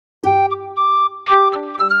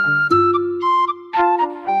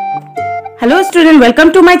Hello student,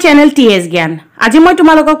 welcome to my channel TS Gyan. আজি মই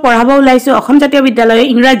তোমালোকক পঢ়াব ওলাইছো অসম জাতীয় বিদ্যালয়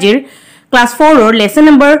ইংৰাজীৰ ক্লাস 4 ৰ lesson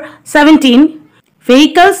number 17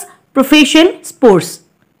 Vehicles Profession Sports.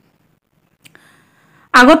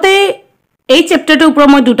 আগতে এই চ্যাপ্টাৰটোৰ ওপৰত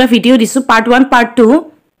মই দুটা ভিডিও দিছো part 1 part 2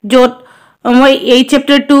 যত মই এই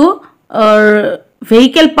চ্যাপ্টাৰটো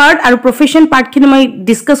vehicle part আৰু profession part খিনি মই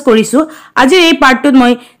ডিসকাস কৰিছো আজি এই পাৰ্টটোত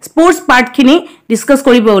মই স্পোৰ্টস পাৰ্ট খিনি ডিসকাস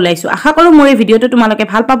কৰিব ওলাইছো আশা কৰো মোৰ এই ভিডিওটো তোমালোকে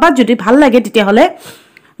ভাল পাবা যদি ভাল লাগে তেতিয়া হলে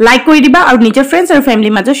লাইক কৰি দিবা আৰু নিজৰ ফ্ৰেণ্ডছ আৰু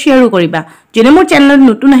ফ্যামিলিৰ মাজত শেয়াৰও কৰিবা যেনে মোৰ চেনেলত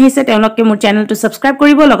নতুন আহিছে তেওঁলোকে মোৰ চেনেলটো সাবস্ক্ৰাইব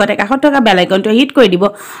কৰিব লগতে কাষত থকা বেল আইকনটো হিট কৰি দিব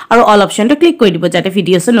আৰু অল অপচনটো ক্লিক কৰি দিব যাতে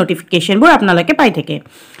ভিডিওছৰ নোটিফিকেশনবোৰ আপোনালোকে পাই থাকে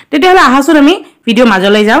তেতিয়া হলে আহাছোন আমি ভিডিও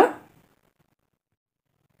মাজলৈ যাও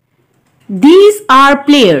These are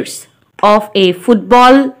players of a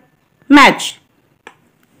football match.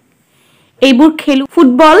 এইবোৰ খেলু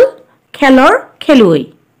ফুটবল খেলৰ খেলুৱৈ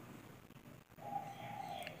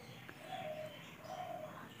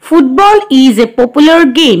Football is a popular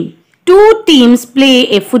game. Two teams play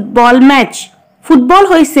a football match. Football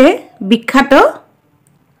হৈছে বিখ্যাত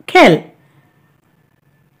খেল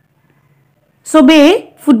সবে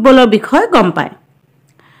ফুটবলৰ বিষয়ে গম পায়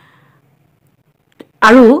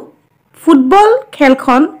আৰু ফুটবল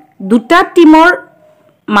খেলখন দুটা টিমৰ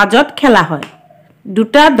মাজত খেলা হয়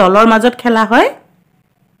দুটা দলৰ মাজত খেলা হয়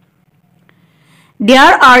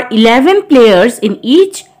There are 11 players in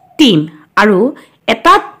each team আৰু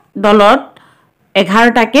এটা দলত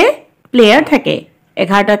 11টাকে প্লেয়াৰ থাকে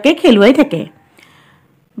 11টাকে খেলুৱৈ থাকে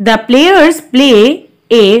The players play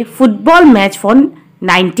a football match for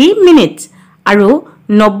 90 minutes আৰু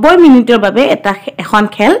 90 মিনিটৰ বাবে এখন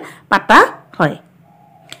খেল পাতা হয়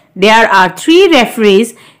There are 3 referees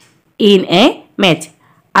in a match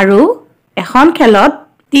আৰু এখন খেলত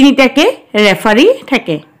তিনিটাকে ৰেফাৰী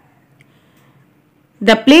থাকে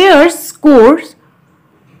The players scores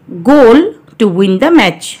goal to win the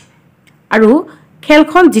match আৰু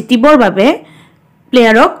খেলখন জিতিবৰ বাবে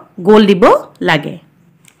প্লেয়াৰক গোল দিব লাগে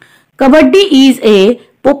Kabaddi is a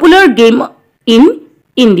popular game in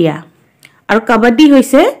India আৰু কাবাডী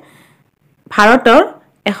হৈছে ভাৰতৰ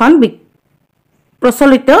এখন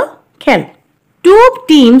প্ৰচলিত খেল Two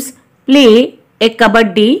teams play a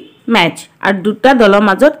kabaddi match আৰু দুটা দলৰ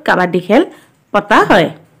মাজত কাবাডী খেল পতা হয়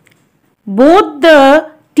Both the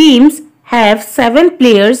teams have 7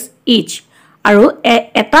 players each আৰু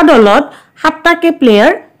এটা দলত 7টাকে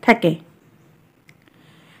প্লেয়াৰ থাকে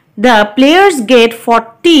The players get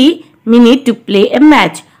 40 minutes to play a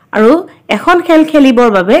match আৰু এখন খেল খেলিবৰ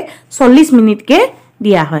বাবে 40 মিনিটকে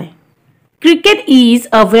দিয়া হয় Cricket is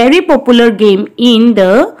a very popular game in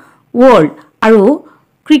the world আৰু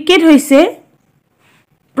ক্ৰিকেট হৈছে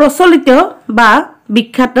প্ৰচলিত বা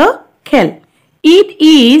বিখ্যাত খেল It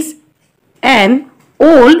is an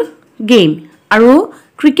old game আৰু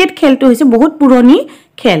ক্ৰিকেট খেলটো হৈছে বহুত পুৰণি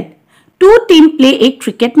খেল Two team play a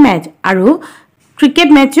cricket match আৰু ক্ৰিকেট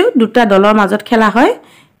মেচও দুটা দলৰ মাজত খেলা হয়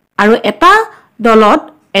আৰু এটা দলত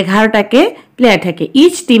 11টাকে প্লেয়াৰ থাকে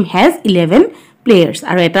Each team has 11 players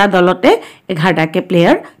আৰু এটা দলতে 11টাকে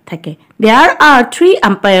প্লেয়াৰ থাকে There are 3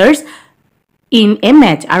 umpires in a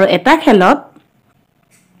match আৰু এটা খেলত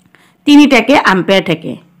তিনিটাকে আম্পায়াৰ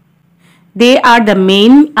থাকে They are the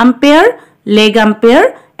main umpire, leg umpire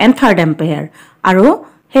and third umpire আৰু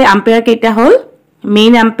হে আম্পায়াৰ কেইটা হল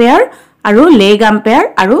main umpire আৰু leg umpire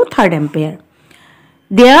আৰু third umpire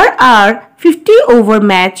There are 50 over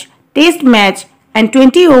match, test match and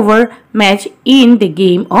 20 over match in the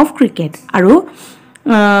game of cricket আৰু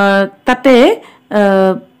তাতে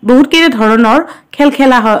বহুত কেইটা ধৰণৰ খেল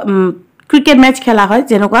খেলা হয় ক্ৰিকেট মেচ খেলা হয়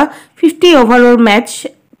যেনেকুৱা 50 ওভাৰৰ মেচ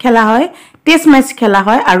খেলা হয় টেষ্ট মেচ খেলা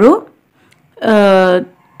হয় আৰু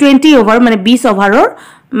 20 ওভাৰ মানে 20 ওভাৰৰ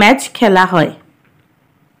মেচ খেলা হয়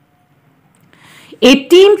A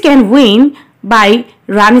team can win by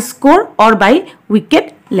run score or by wicket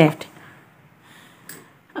left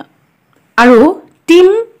আৰু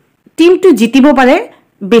টিমটো জিতিব পাৰে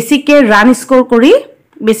বেছিকে ৰান স্কোৰ কৰি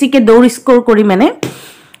বেছিকে দৌৰ স্কোৰ কৰি মানে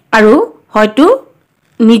আৰু হয়তো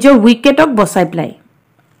নিজৰ উইকেটক বচাই প্লাই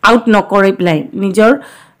আউট নকৰে প্লাই নিজৰ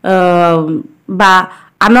বা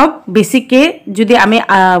আনক বেছিকে যদি আমি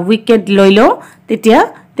উইকেট লৈ লও তেতিয়া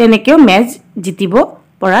তেনেকেও ম্যাচ জিতিব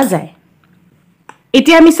পৰা যায়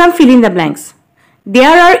এতিয়া আমি সাম fill in the blanks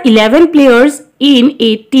There are 11 players in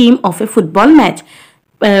a team of a football match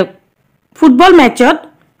football মেচত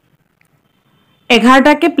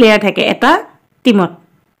 11টাকে প্লেয়াৰ থাকে এটা টিমত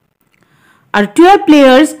আৰু 12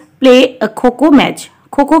 players play a kho kho match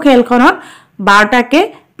kho kho খেলখনত 12টাকে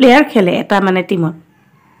প্লেয়াৰ খেলে এটা মানে টিমত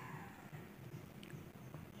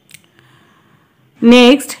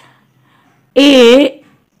Next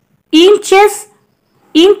in chess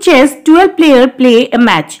In chess 12 player play a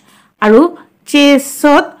match আৰু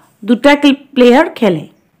চেছত দুটা প্লেয়াৰ খেলে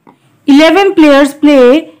 11 players play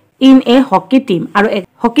in a hockey team আৰু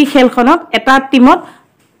হকি খেলখনত এটা টিমত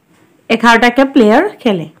 11টাকে প্লেয়াৰ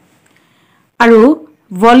খেলে আৰু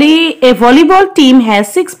volleyball team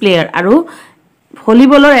has 6 player আৰু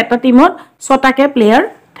ভলিবলৰ এটা টিমত 6টাকে প্লেয়াৰ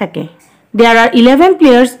থাকে there are 11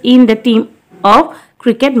 players in the team of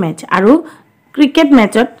cricket match আৰু ক্ৰিকেট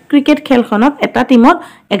মেচত ক্ৰিকেট খেলখনত এটা টিমত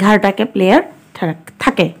 11টাকে প্লেয়াৰ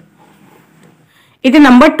থাকে it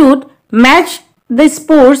number 2 match the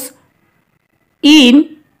sports in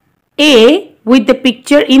A with the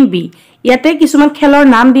picture in B ইয়াতে কিছুমান খেলৰ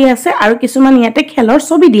নাম দিয়া আছে আৰু কিছুমান ইয়াতে খেলৰ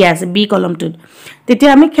ছবি দিয়া আছে B কলমটোত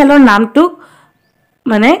তেতিয়া আমি খেলৰ নামটো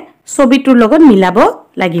মানে ছবিটোৰ লগত মিলাব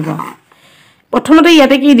লাগিব প্ৰথমতে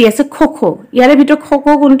ইয়াতে কি দিয়া আছে খোখো ইয়াৰে ভিতৰত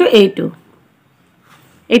খোখো কোনটো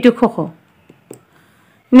এইটো খোখো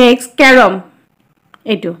নেক্সট ক্যাৰম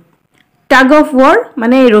এইটো টাগ অফ war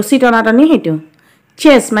মানে ৰছী টনাটনি হেতু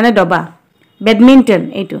চেছ মানে দবা বেডমিন্টন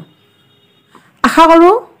এইটো আশা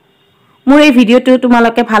কৰো মোৰ এই ভিডিওটো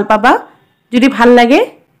তোমালোকে ভাল পাবা যদি ভাল লাগে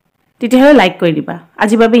তেতিয়াহলে লাইক কৰি দিবা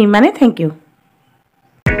আজি বাবে ইমানে থ্যাংক ইউ